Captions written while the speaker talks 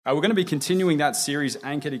We're going to be continuing that series,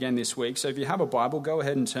 Anchored, again this week. So if you have a Bible, go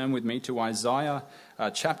ahead and turn with me to Isaiah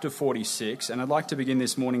chapter 46. And I'd like to begin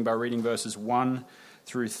this morning by reading verses 1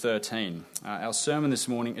 through 13. Our sermon this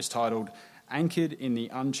morning is titled, Anchored in the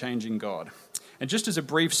Unchanging God. And just as a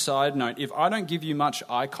brief side note, if I don't give you much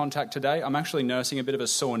eye contact today, I'm actually nursing a bit of a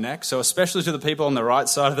sore neck. So especially to the people on the right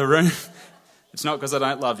side of the room, it's not because I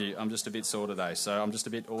don't love you. I'm just a bit sore today. So I'm just a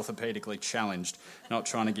bit orthopedically challenged, not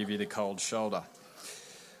trying to give you the cold shoulder.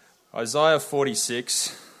 Isaiah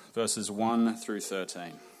 46, verses 1 through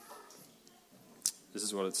 13. This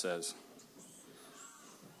is what it says.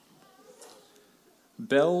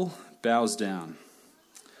 Bel bows down,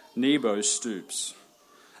 Nebo stoops.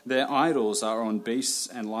 Their idols are on beasts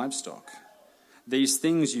and livestock. These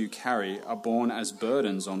things you carry are borne as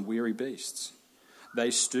burdens on weary beasts.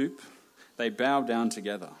 They stoop, they bow down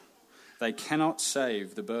together. They cannot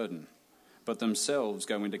save the burden, but themselves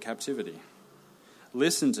go into captivity.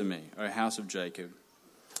 Listen to me, O house of Jacob,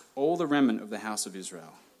 all the remnant of the house of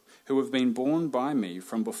Israel, who have been born by me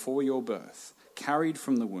from before your birth, carried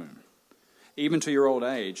from the womb. Even to your old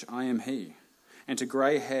age I am he, and to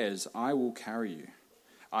grey hairs I will carry you.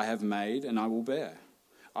 I have made and I will bear.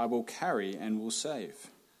 I will carry and will save.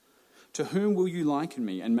 To whom will you liken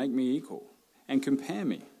me and make me equal, and compare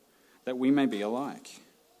me, that we may be alike?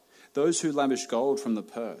 Those who lavish gold from the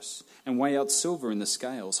purse and weigh out silver in the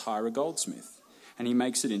scales hire a goldsmith, and he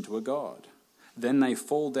makes it into a god. Then they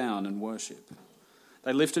fall down and worship.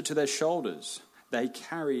 They lift it to their shoulders. They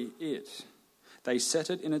carry it. They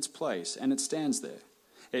set it in its place, and it stands there.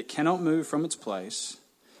 It cannot move from its place.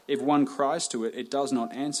 If one cries to it, it does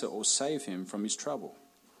not answer or save him from his trouble.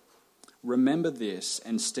 Remember this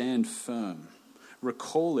and stand firm.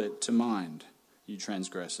 Recall it to mind, you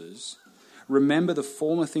transgressors. Remember the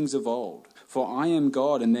former things of old, for I am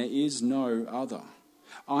God and there is no other.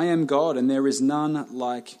 I am God, and there is none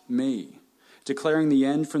like me, declaring the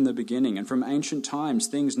end from the beginning, and from ancient times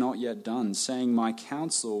things not yet done, saying, my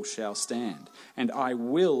counsel shall stand, and I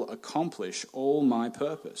will accomplish all my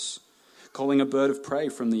purpose, calling a bird of prey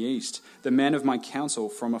from the east, the men of my counsel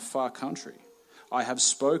from a far country. I have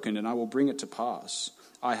spoken, and I will bring it to pass.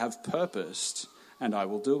 I have purposed, and I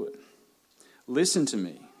will do it. Listen to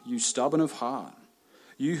me, you stubborn of heart,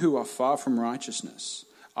 you who are far from righteousness.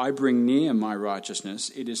 I bring near my righteousness,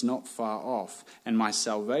 it is not far off, and my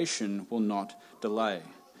salvation will not delay.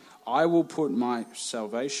 I will put my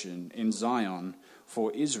salvation in Zion, for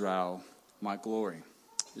Israel my glory.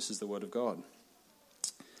 This is the word of God.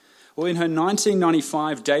 Well, in her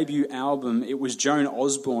 1995 debut album, it was Joan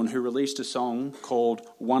Osborne who released a song called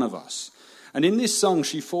One of Us. And in this song,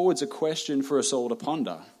 she forwards a question for us all to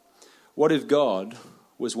ponder. What if God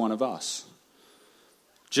was one of us?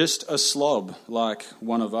 Just a slob like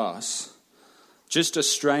one of us. Just a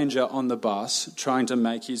stranger on the bus trying to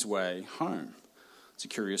make his way home. It's a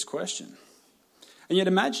curious question. And yet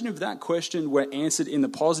imagine if that question were answered in the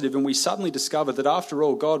positive and we suddenly discovered that after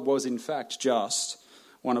all, God was in fact just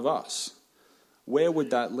one of us. Where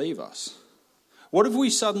would that leave us? What if we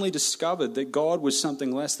suddenly discovered that God was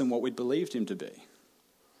something less than what we'd believed him to be?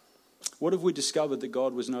 What if we discovered that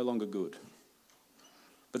God was no longer good,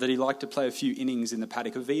 but that he liked to play a few innings in the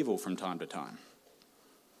paddock of evil from time to time?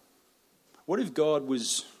 What if God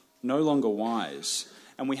was no longer wise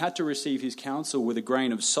and we had to receive his counsel with a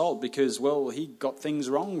grain of salt because, well, he got things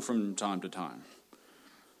wrong from time to time?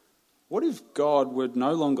 What if God were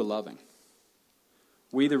no longer loving?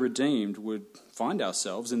 We, the redeemed, would find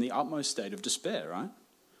ourselves in the utmost state of despair, right?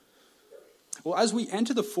 Well, as we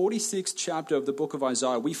enter the 46th chapter of the book of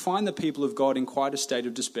Isaiah, we find the people of God in quite a state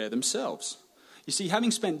of despair themselves. You see, having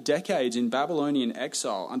spent decades in Babylonian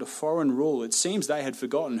exile under foreign rule, it seems they had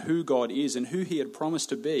forgotten who God is and who he had promised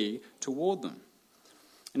to be toward them.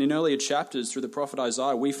 And in earlier chapters through the prophet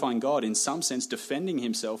Isaiah, we find God in some sense defending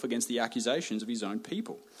himself against the accusations of his own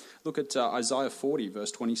people. Look at Isaiah 40,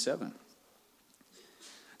 verse 27. It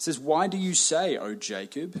says, why do you say, O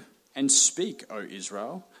Jacob, and speak, O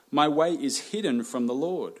Israel? My way is hidden from the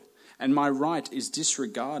Lord, and my right is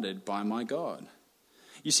disregarded by my God.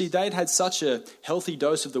 You see, they'd had such a healthy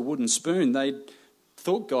dose of the wooden spoon, they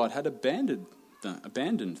thought God had abandoned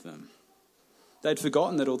them. They'd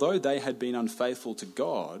forgotten that although they had been unfaithful to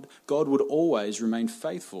God, God would always remain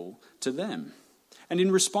faithful to them. And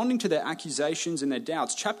in responding to their accusations and their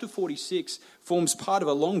doubts, chapter 46 forms part of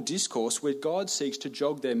a long discourse where God seeks to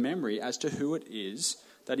jog their memory as to who it is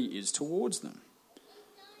that he is towards them.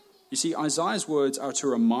 You see, Isaiah's words are to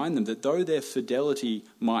remind them that though their fidelity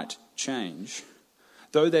might change,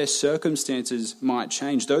 though their circumstances might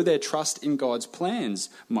change, though their trust in God's plans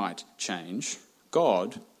might change,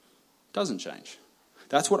 God doesn't change.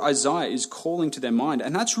 That's what Isaiah is calling to their mind,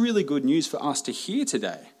 and that's really good news for us to hear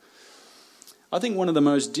today. I think one of the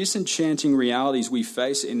most disenchanting realities we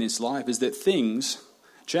face in this life is that things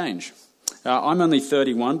change. I'm only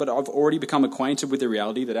 31, but I've already become acquainted with the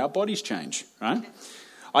reality that our bodies change, right?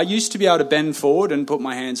 I used to be able to bend forward and put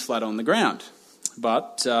my hands flat on the ground.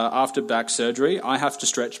 But after back surgery, I have to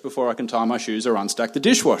stretch before I can tie my shoes or unstack the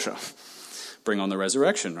dishwasher. Bring on the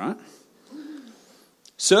resurrection, right?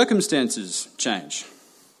 Circumstances change.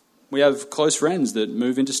 We have close friends that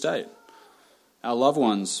move interstate. Our loved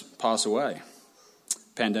ones pass away.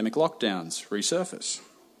 Pandemic lockdowns resurface.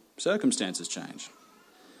 Circumstances change.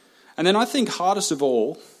 And then I think hardest of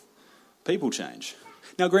all, people change.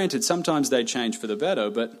 Now granted, sometimes they change for the better,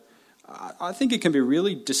 but I think it can be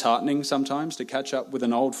really disheartening sometimes to catch up with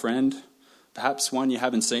an old friend, perhaps one you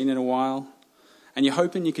haven't seen in a while, and you're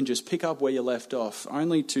hoping you can just pick up where you left off,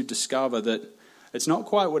 only to discover that it's not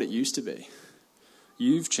quite what it used to be.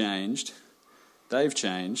 You've changed, they've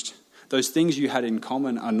changed, those things you had in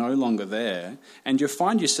common are no longer there, and you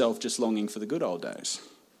find yourself just longing for the good old days.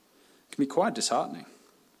 It can be quite disheartening.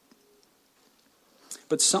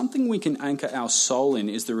 But something we can anchor our soul in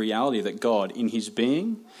is the reality that God, in his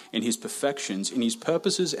being, in his perfections, in his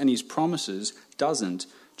purposes and his promises, doesn't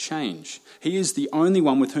change. He is the only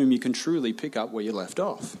one with whom you can truly pick up where you left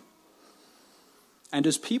off. And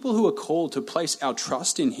as people who are called to place our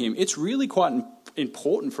trust in him, it's really quite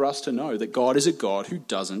important for us to know that God is a God who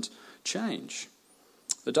doesn't change.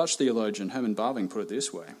 The Dutch theologian Herman Bavinck put it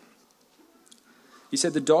this way. He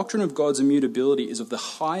said, the doctrine of God's immutability is of the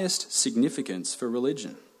highest significance for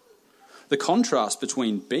religion. The contrast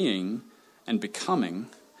between being and becoming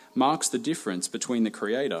marks the difference between the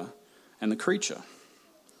creator and the creature.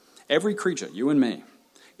 Every creature, you and me,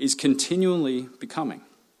 is continually becoming.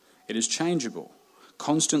 It is changeable,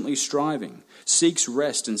 constantly striving, seeks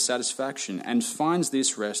rest and satisfaction, and finds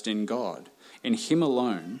this rest in God, in him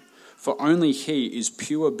alone, for only he is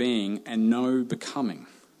pure being and no becoming.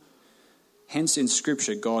 Hence, in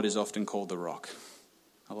Scripture, God is often called the rock.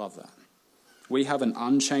 I love that. We have an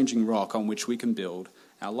unchanging rock on which we can build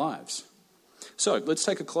our lives. So, let's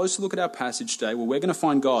take a closer look at our passage today, where we're going to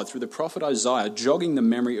find God through the prophet Isaiah jogging the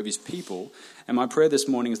memory of his people. And my prayer this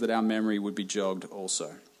morning is that our memory would be jogged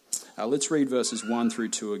also. Let's read verses 1 through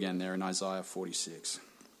 2 again there in Isaiah 46.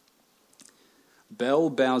 Bel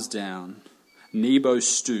bows down, Nebo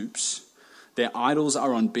stoops. Their idols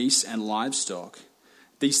are on beasts and livestock.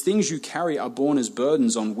 These things you carry are borne as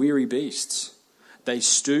burdens on weary beasts. They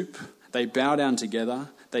stoop, they bow down together.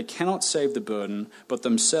 They cannot save the burden, but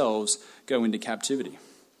themselves go into captivity.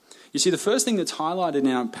 You see, the first thing that's highlighted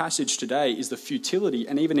in our passage today is the futility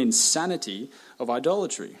and even insanity of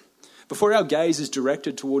idolatry. Before our gaze is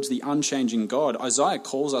directed towards the unchanging God, Isaiah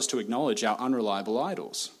calls us to acknowledge our unreliable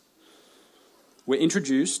idols. We're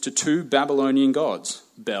introduced to two Babylonian gods,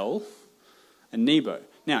 Bel and Nebo.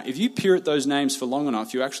 Now, if you peer at those names for long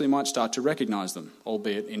enough, you actually might start to recognize them,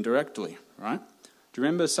 albeit indirectly, right? Do you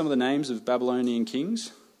remember some of the names of Babylonian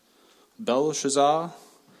kings? Belshazzar,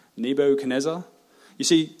 Nebuchadnezzar. You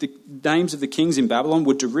see, the names of the kings in Babylon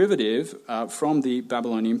were derivative from the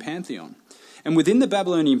Babylonian pantheon. And within the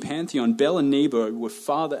Babylonian pantheon, Bel and Nebo were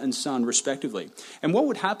father and son, respectively. And what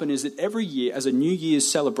would happen is that every year, as a New Year's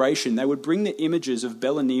celebration, they would bring the images of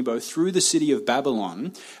Bel and Nebo through the city of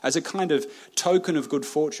Babylon as a kind of token of good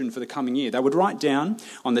fortune for the coming year. They would write down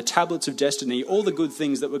on the tablets of destiny all the good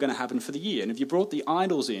things that were going to happen for the year. And if you brought the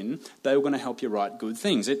idols in, they were going to help you write good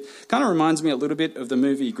things. It kind of reminds me a little bit of the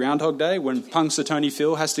movie Groundhog Day, when Punxsutawney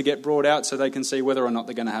Phil has to get brought out so they can see whether or not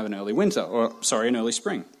they're going to have an early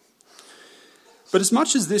spring. But as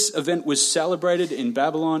much as this event was celebrated in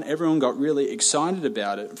Babylon, everyone got really excited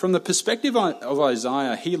about it. From the perspective of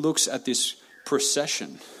Isaiah, he looks at this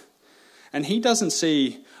procession. And he doesn't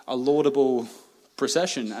see a laudable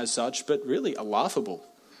procession as such, but really a laughable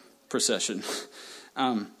procession.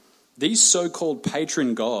 These so-called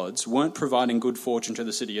patron gods weren't providing good fortune to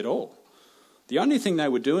the city at all. The only thing they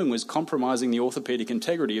were doing was compromising the orthopedic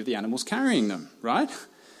integrity of the animals carrying them, right?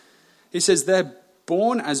 He says they're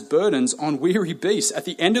borne as burdens on weary beasts. At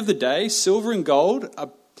the end of the day, silver and gold,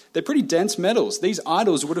 they're pretty dense metals. These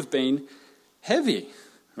idols would have been heavy,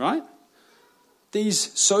 right?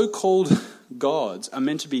 These so-called gods are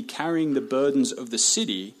meant to be carrying the burdens of the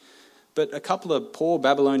city, but a couple of poor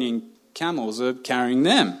Babylonian camels are carrying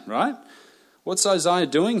them, right? What's Isaiah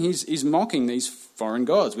doing? He's mocking these foreign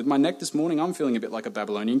gods. With my neck this morning, I'm feeling a bit like a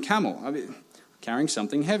Babylonian camel. Carrying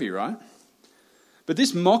something heavy, right? But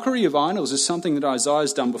this mockery of idols is something that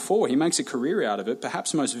Isaiah's done before. He makes a career out of it,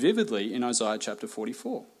 perhaps most vividly in Isaiah chapter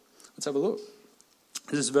 44. Let's have a look.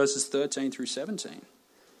 This is verses 13 through 17.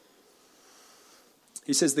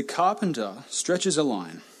 He says, the carpenter stretches a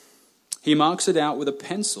line. He marks it out with a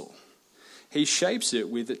pencil. He shapes it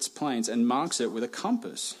with its planes and marks it with a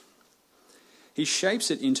compass. He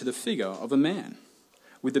shapes it into the figure of a man,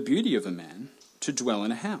 with the beauty of a man, to dwell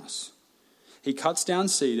in a house. He cuts down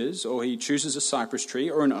cedars, or he chooses a cypress tree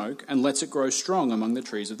or an oak, and lets it grow strong among the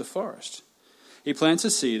trees of the forest. He plants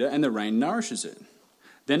a cedar, and the rain nourishes it.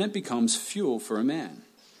 Then it becomes fuel for a man.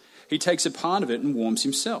 He takes a part of it and warms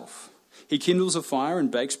himself. He kindles a fire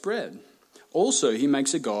and bakes bread. Also he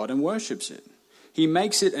makes a god and worships it. He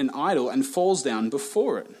makes it an idol and falls down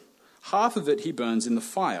before it. Half of it he burns in the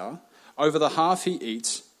fire. Over the half he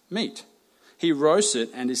eats meat. He roasts it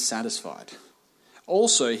and is satisfied.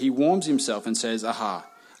 Also he warms himself and says, Aha,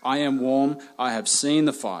 I am warm, I have seen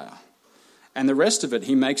the fire. And the rest of it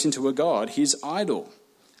he makes into a god, his idol,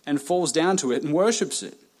 and falls down to it and worships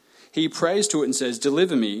it. He prays to it and says,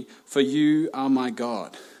 Deliver me, for you are my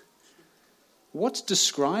God. What's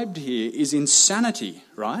described here is insanity,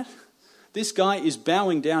 right? This guy is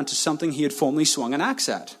bowing down to something he had formerly swung an axe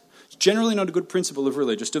at. It's generally not a good principle of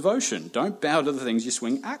religious devotion. Don't bow to the things you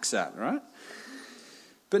swing axe at, right?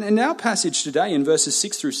 But in our passage today, in verses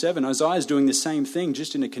 6 through 7, Isaiah is doing the same thing,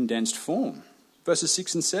 just in a condensed form. Verses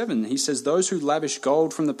 6 and 7, he says, Those who lavish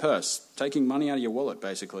gold from the purse, taking money out of your wallet,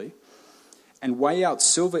 basically, and weigh out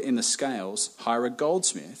silver in the scales, hire a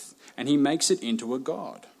goldsmith, and he makes it into a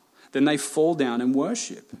god. Then they fall down and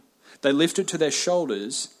worship. They lift it to their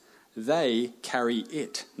shoulders. They carry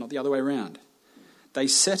it, not the other way around. They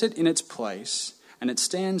set it in its place, and it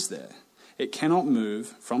stands there. It cannot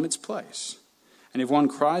move from its place. And if one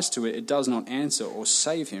cries to it, it does not answer or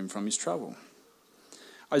save him from his trouble.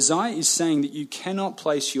 Isaiah is saying that you cannot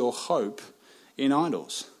place your hope in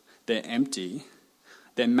idols. They're empty.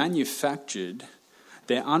 They're manufactured.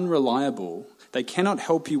 They're unreliable. They cannot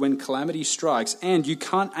help you when calamity strikes, and you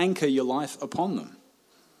can't anchor your life upon them.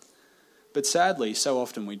 But sadly, so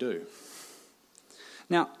often we do.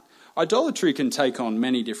 Now, idolatry can take on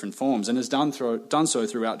many different forms and has done so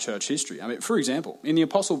throughout church history. I mean, for example, in the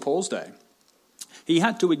Apostle Paul's day, he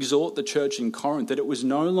had to exhort the church in Corinth that it was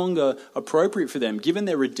no longer appropriate for them, given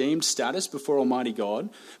their redeemed status before Almighty God,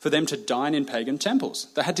 for them to dine in pagan temples.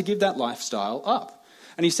 They had to give that lifestyle up.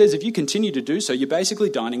 And he says, if you continue to do so, you're basically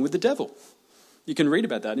dining with the devil. You can read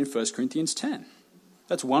about that in 1 Corinthians 10.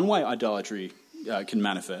 That's one way idolatry can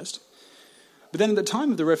manifest. But then at the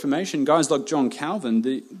time of the Reformation, guys like John Calvin,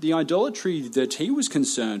 the idolatry that he was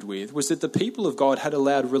concerned with was that the people of God had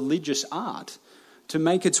allowed religious art to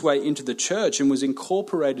make its way into the church and was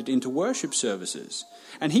incorporated into worship services.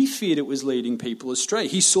 And he feared it was leading people astray.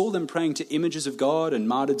 He saw them praying to images of God and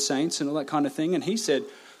martyred saints and all that kind of thing. And he said,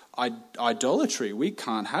 idolatry, we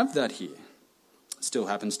can't have that here. It still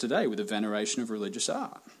happens today with the veneration of religious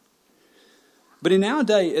art. But in our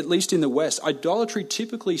day, at least in the West, idolatry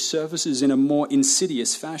typically surfaces in a more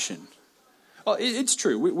insidious fashion. Oh, it's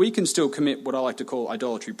true. We can still commit what I like to call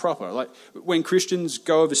idolatry proper. Like when Christians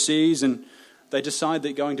go overseas and they decide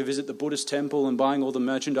that going to visit the Buddhist temple and buying all the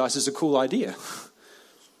merchandise is a cool idea.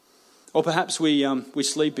 Or perhaps we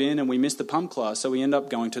sleep in and we miss the pump class, so we end up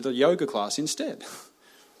going to the yoga class instead.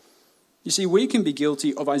 You see, we can be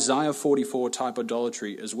guilty of Isaiah 44 type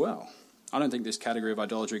idolatry as well. I don't think this category of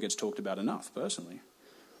idolatry gets talked about enough, personally.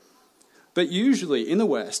 But usually in the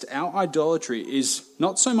West, our idolatry is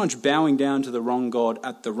not so much bowing down to the wrong god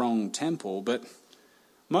at the wrong temple, but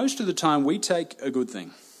most of the time we take a good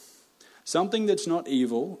thing, something that's not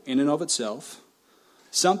evil in and of itself,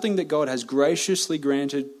 something that God has graciously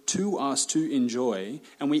granted to us to enjoy,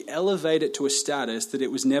 and we elevate it to a status that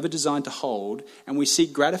it was never designed to hold, and we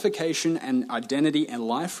seek gratification and identity and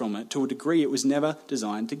life from it to a degree it was never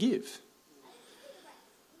designed to give.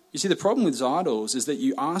 You see, the problem with idols is that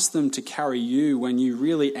you ask them to carry you when you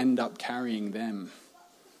really end up carrying them,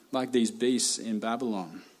 like these beasts in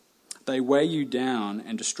Babylon. They weigh you down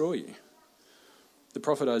and destroy you. The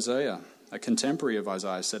prophet Isaiah, a contemporary of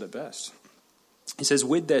Isaiah, said it best. He says,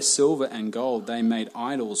 with their silver and gold, they made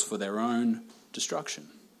idols for their own destruction.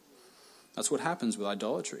 That's what happens with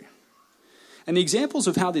idolatry. And the examples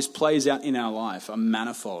of how this plays out in our life are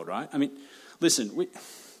manifold, right? I mean, listen,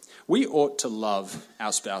 we ought to love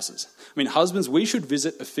our spouses. I mean, husbands, we should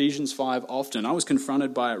visit Ephesians 5 often. I was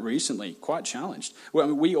confronted by it recently, quite challenged.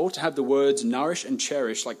 We ought to have the words nourish and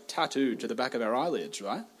cherish like tattooed to the back of our eyelids,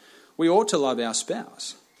 right? We ought to love our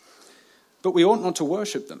spouse. But we ought not to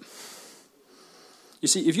worship them. You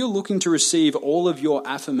see, if you're looking to receive all of your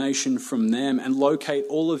affirmation from them and locate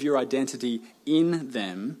all of your identity in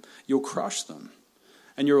them, you'll crush them,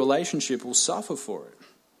 and your relationship will suffer for it.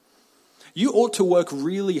 You ought to work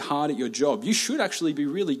really hard at your job. You should actually be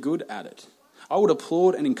really good at it. I would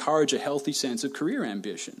applaud and encourage a healthy sense of career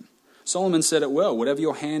ambition. Solomon said it well, whatever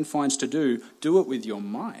your hand finds to do, do it with your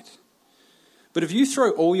might. But if you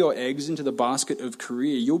throw all your eggs into the basket of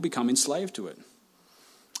career, you'll become enslaved to it.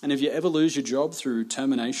 And if you ever lose your job through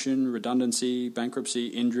termination, redundancy, bankruptcy,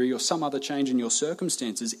 injury, or some other change in your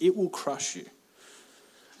circumstances, it will crush you.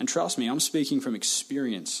 And trust me, I'm speaking from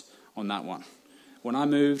experience on that one. When I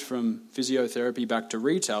moved from physiotherapy back to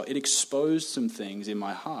retail, it exposed some things in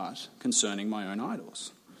my heart concerning my own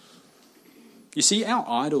idols. You see, our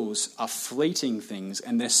idols are fleeting things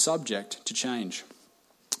and they're subject to change.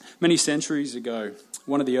 Many centuries ago,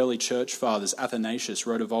 one of the early church fathers, Athanasius,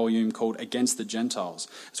 wrote a volume called Against the Gentiles.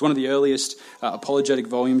 It's one of the earliest apologetic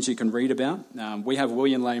volumes you can read about. We have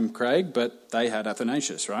William Lane Craig, but they had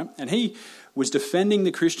Athanasius, right? And he was defending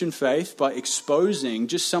the Christian faith by exposing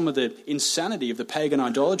just some of the insanity of the pagan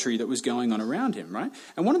idolatry that was going on around him, right?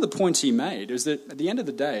 And one of the points he made is that at the end of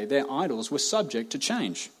the day, their idols were subject to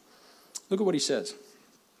change. Look at what he says.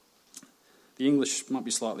 The English might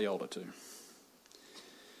be slightly older too.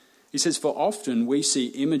 He says, "For often we see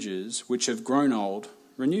images which have grown old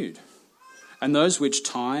renewed, and those which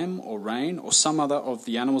time or rain or some other of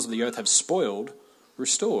the animals of the earth have spoiled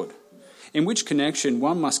restored, in which connection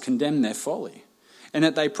one must condemn their folly, and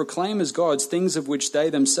that they proclaim as gods things of which they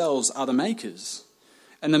themselves are the makers,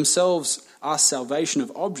 and themselves are salvation of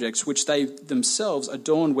objects which they themselves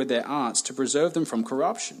adorn with their arts to preserve them from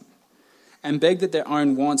corruption, and beg that their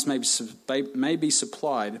own wants may be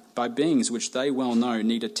supplied by beings which they well know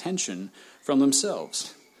need attention from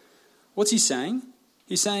themselves." What's he saying?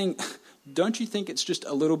 He's saying, don't you think it's just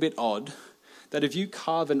a little bit odd that if you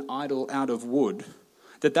carve an idol out of wood,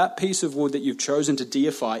 that piece of wood that you've chosen to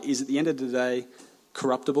deify is at the end of the day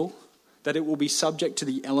corruptible, that it will be subject to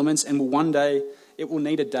the elements and will one day, it will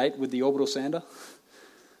need a date with the orbital sander?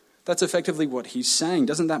 That's effectively what he's saying.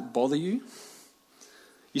 Doesn't that bother you?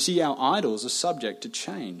 You see, our idols are subject to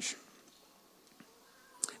change.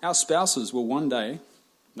 Our spouses will one day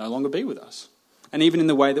no longer be with us. And even in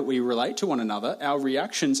the way that we relate to one another, our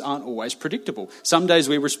reactions aren't always predictable. Some days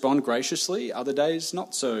we respond graciously, other days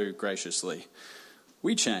not so graciously.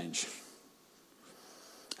 We change.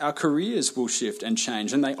 Our careers will shift and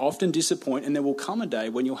change, and they often disappoint, and there will come a day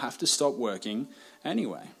when you'll have to stop working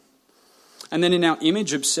anyway. And then in our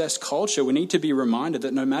image-obsessed culture, we need to be reminded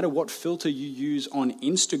that no matter what filter you use on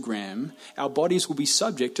Instagram, our bodies will be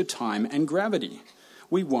subject to time and gravity.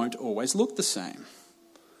 We won't always look the same.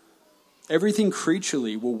 Everything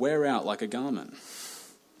creaturely will wear out like a garment.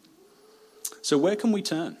 So where can we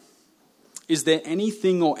turn? Is there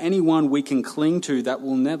anything or anyone we can cling to that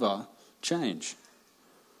will never change?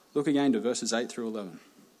 Look again to verses 8 through 11.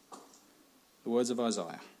 The words of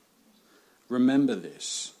Isaiah. "Remember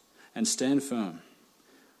this and stand firm.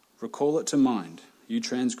 Recall it to mind, you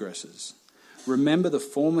transgressors. Remember the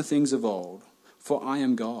former things of old, for I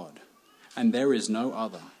am God, and there is no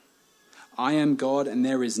other. I am God, and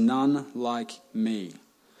there is none like me,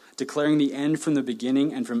 declaring the end from the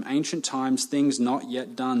beginning and from ancient times things not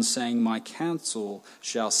yet done, saying, my counsel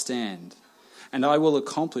shall stand, and I will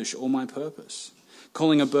accomplish all my purpose,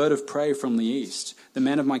 calling a bird of prey from the east, the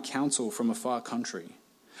man of my counsel from a far country.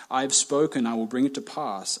 I have spoken, I will bring it to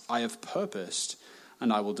pass. I have purposed,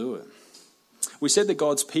 and I will do it." We said that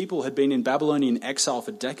God's people had been in Babylonian exile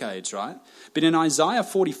for decades, right? But in Isaiah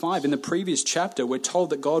 45, in the previous chapter, we're told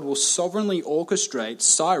that God will sovereignly orchestrate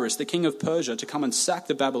Cyrus, the king of Persia, to come and sack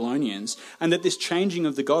the Babylonians, and that this changing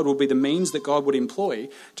of the God will be the means that God would employ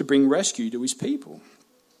to bring rescue to his people.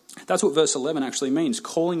 That's what verse 11 actually means,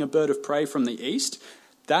 calling a bird of prey from the east.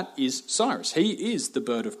 That is Cyrus. He is the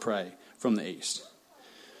bird of prey from the east.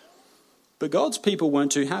 But God's people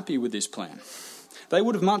weren't too happy with this plan. They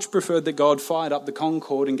would have much preferred that God fired up the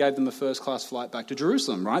Concorde and gave them a first-class flight back to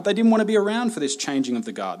Jerusalem, right? They didn't want to be around for this changing of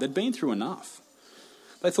the guard. They'd been through enough.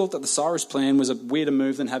 They thought that the Cyrus plan was a weirder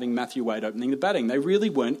move than having Matthew Wade opening the batting. They really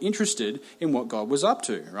weren't interested in what God was up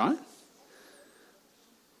to, right?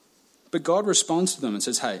 But God responds to them and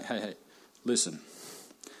says, hey, listen,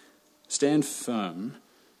 stand firm.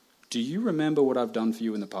 Do you remember what I've done for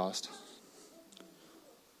you in the past?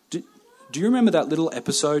 Do you remember that little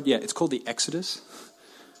episode? Yeah, it's called the Exodus.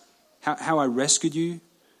 How I rescued you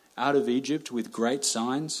out of Egypt with great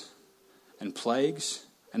signs and plagues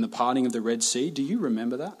and the parting of the Red Sea. Do you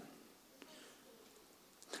remember that?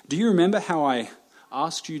 Do you remember how I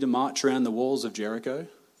asked you to march around the walls of Jericho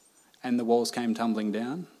and the walls came tumbling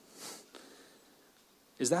down?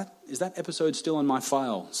 Is that episode still in my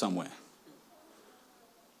file somewhere?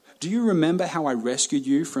 Do you remember how I rescued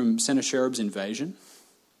you from Sennacherib's invasion?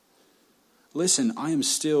 listen, I am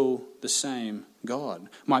still the same God.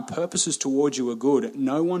 My purposes towards you are good.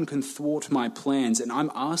 No one can thwart my plans, and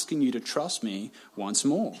I'm asking you to trust me once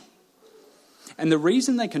more. And the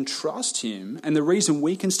reason they can trust him, and the reason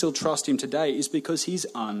we can still trust him today, is because he's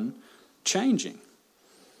unchanging.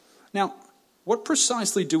 Now, what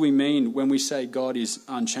precisely do we mean when we say God is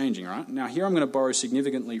unchanging, right? Now, here I'm going to borrow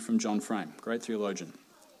significantly from John Frame, great theologian.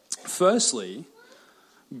 Firstly,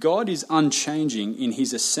 God is unchanging in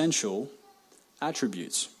his essential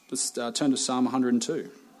attributes. Let's turn to Psalm 102.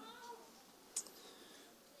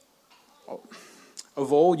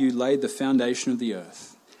 Of all you laid the foundation of the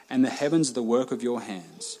earth, and the heavens are the work of your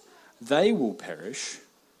hands. They will perish,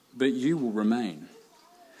 but you will remain.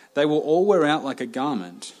 They will all wear out like a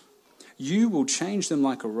garment. You will change them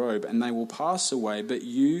like a robe, and they will pass away, but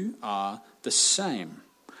you are the same,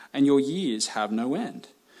 and your years have no end.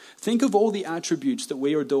 Think of all the attributes that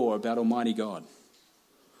we adore about Almighty God.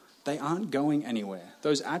 They aren't going anywhere.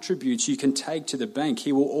 Those attributes you can take to the bank.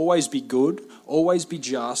 He will always be good, always be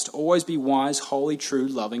just, always be wise, holy, true,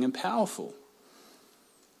 loving, and powerful.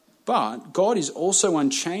 But God is also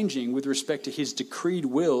unchanging with respect to his decreed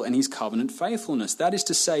will and his covenant faithfulness. That is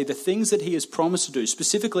to say, the things that he has promised to do,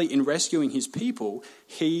 specifically in rescuing his people,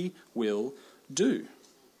 he will do.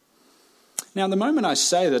 Now, the moment I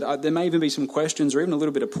say that, there may even be some questions or even a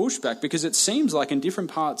little bit of pushback, because it seems like in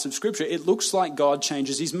different parts of Scripture, it looks like God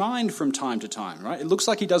changes his mind from time to time, right? It looks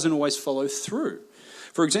like he doesn't always follow through.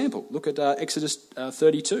 For example, look at Exodus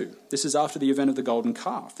 32. This is after the event of the golden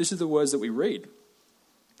calf. This is the words that we read.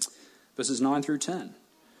 Verses 9 through 10.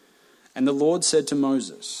 And the Lord said to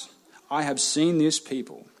Moses, I have seen this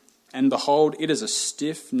people, and behold, it is a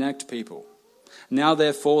stiff-necked people. Now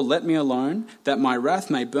therefore let me alone, that my wrath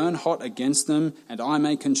may burn hot against them, and I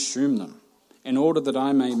may consume them, in order that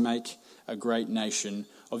I may make a great nation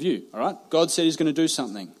of you. All right? God said he's going to do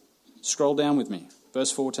something. Scroll down with me.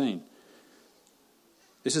 Verse 14.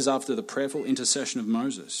 This is after the prayerful intercession of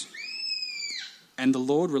Moses. And the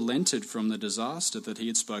Lord relented from the disaster that he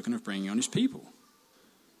had spoken of bringing on his people.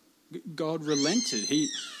 God relented.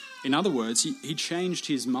 In other words, he changed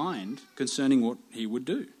his mind concerning what he would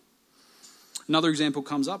do. Another example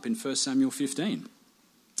comes up in 1 Samuel 15,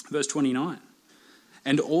 verse 29.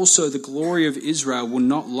 And also the glory of Israel will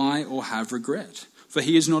not lie or have regret, for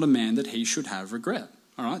he is not a man that he should have regret.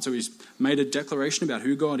 All right, so he's made a declaration about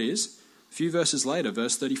who God is. A few verses later,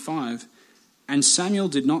 verse 35, and Samuel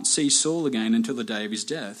did not see Saul again until the day of his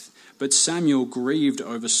death, but Samuel grieved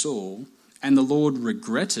over Saul, and the Lord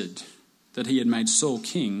regretted that he had made Saul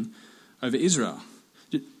king over Israel.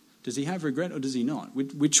 Does he have regret or does he not?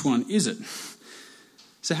 Which one is it?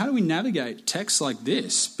 So how do we navigate texts like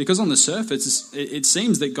this? Because on the surface, it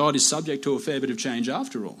seems that God is subject to a fair bit of change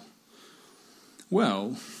after all.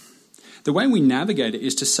 Well, the way we navigate it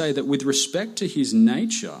is to say that with respect to his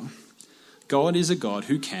nature, God is a God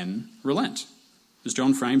who can relent. As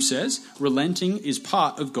John Frame says, relenting is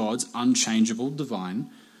part of God's unchangeable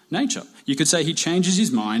divine nature. You could say he changes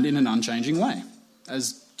his mind in an unchanging way,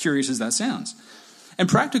 as curious as that sounds. And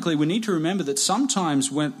practically, we need to remember that sometimes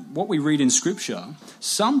when what we read in Scripture,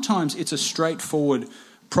 sometimes it's a straightforward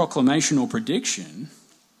proclamation or prediction,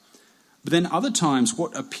 but then other times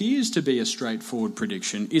what appears to be a straightforward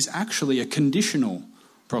prediction is actually a conditional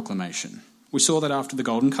proclamation. We saw that after the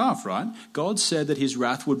golden calf, right? God said that his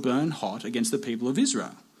wrath would burn hot against the people of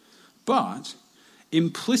Israel. But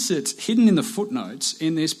implicit, hidden in the footnotes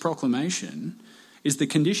in this proclamation, is the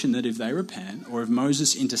condition that if they repent or if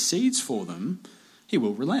Moses intercedes for them, he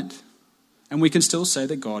will relent. And we can still say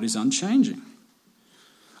that God is unchanging.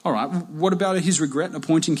 All right, what about his regret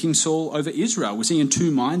appointing King Saul over Israel? Was he in two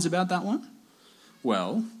minds about that one?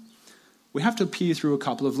 Well, we have to peer through a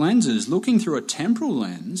couple of lenses. Looking through a temporal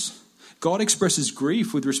lens, God expresses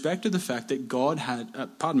grief with respect to the fact that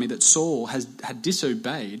that Saul had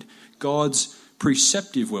disobeyed God's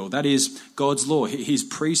preceptive will. That is God's law, his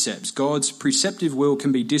precepts. God's preceptive will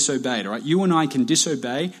can be disobeyed. All right, you and I can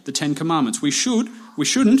disobey the 10 Commandments. We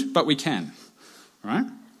shouldn't, but we can. All right?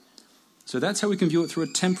 So that's how we can view it through a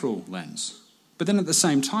temporal lens. But then at the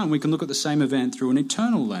same time, we can look at the same event through an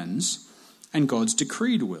eternal lens and God's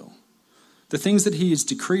decreed will. The things that he has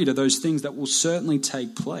decreed are those things that will certainly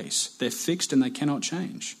take place. They're fixed and they cannot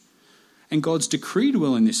change. And God's decreed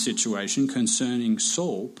will in this situation concerning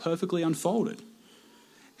Saul perfectly unfolded.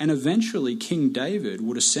 And eventually King David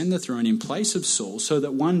would ascend the throne in place of Saul so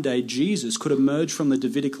that one day Jesus could emerge from the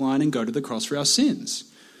Davidic line and go to the cross for our sins.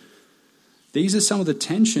 These are some of the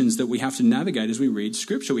tensions that we have to navigate as we read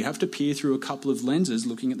Scripture. We have to peer through a couple of lenses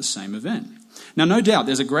looking at the same event. Now, no doubt,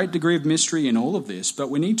 there's a great degree of mystery in all of this, but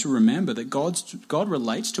we need to remember that God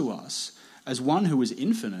relates to us as one who is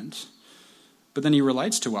infinite but then he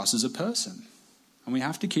relates to us as a person. And we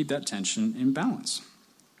have to keep that tension in balance.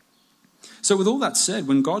 So with all that said,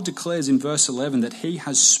 when God declares in verse 11 that he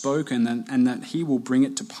has spoken and that he will bring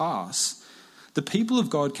it to pass, the people of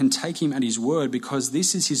God can take him at his word because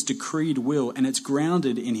this is his decreed will and it's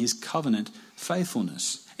grounded in his covenant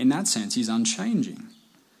faithfulness. In that sense, he's unchanging.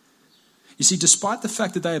 You see, despite the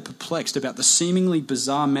fact that they are perplexed about the seemingly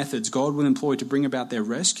bizarre methods God will employ to bring about their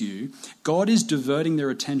rescue, God is diverting their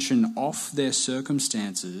attention off their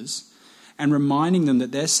circumstances and reminding them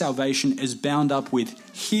that their salvation is bound up with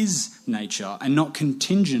his nature and not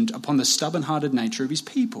contingent upon the stubborn-hearted nature of his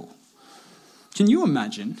people. Can you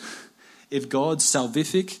imagine if God's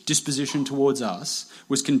salvific disposition towards us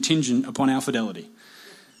was contingent upon our fidelity?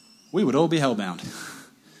 We would all be hellbound.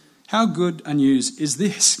 How good a news is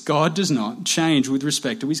this? God does not change with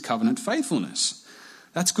respect to his covenant faithfulness.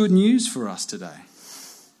 That's good news for us today.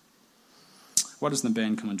 Why doesn't the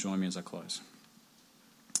band come and join me as I close?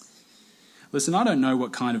 Listen, I don't know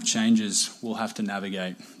what kind of changes we'll have to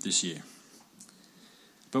navigate this year.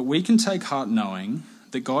 But we can take heart knowing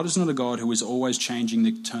that God is not a God who is always changing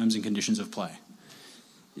the terms and conditions of play.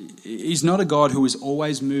 He's not a God who is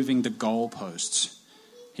always moving the goalposts.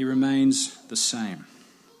 He remains the same.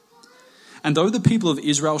 And though the people of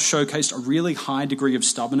Israel showcased a really high degree of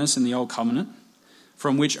stubbornness in the Old Covenant,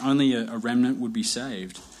 from which only a remnant would be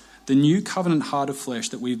saved, the new covenant heart of flesh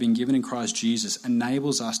that we've been given in Christ Jesus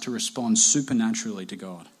enables us to respond supernaturally to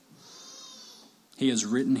God. He has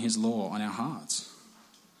written his law on our hearts.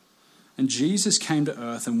 And Jesus came to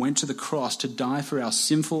earth and went to the cross to die for our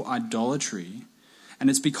sinful idolatry. And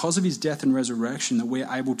it's because of his death and resurrection that we're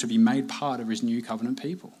able to be made part of his new covenant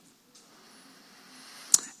people.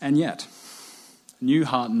 And yet, new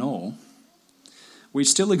heart and all, we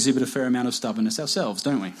still exhibit a fair amount of stubbornness ourselves,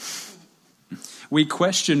 don't we? We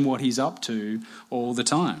question what he's up to all the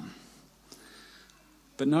time.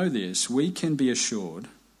 But know this, we can be assured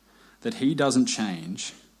that he doesn't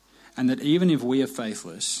change and that even if we are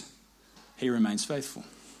faithless, he remains faithful.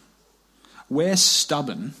 We're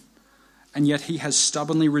stubborn, and yet he has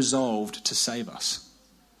stubbornly resolved to save us.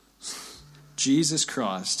 Jesus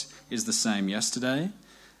Christ is the same yesterday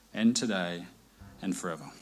and today and forever.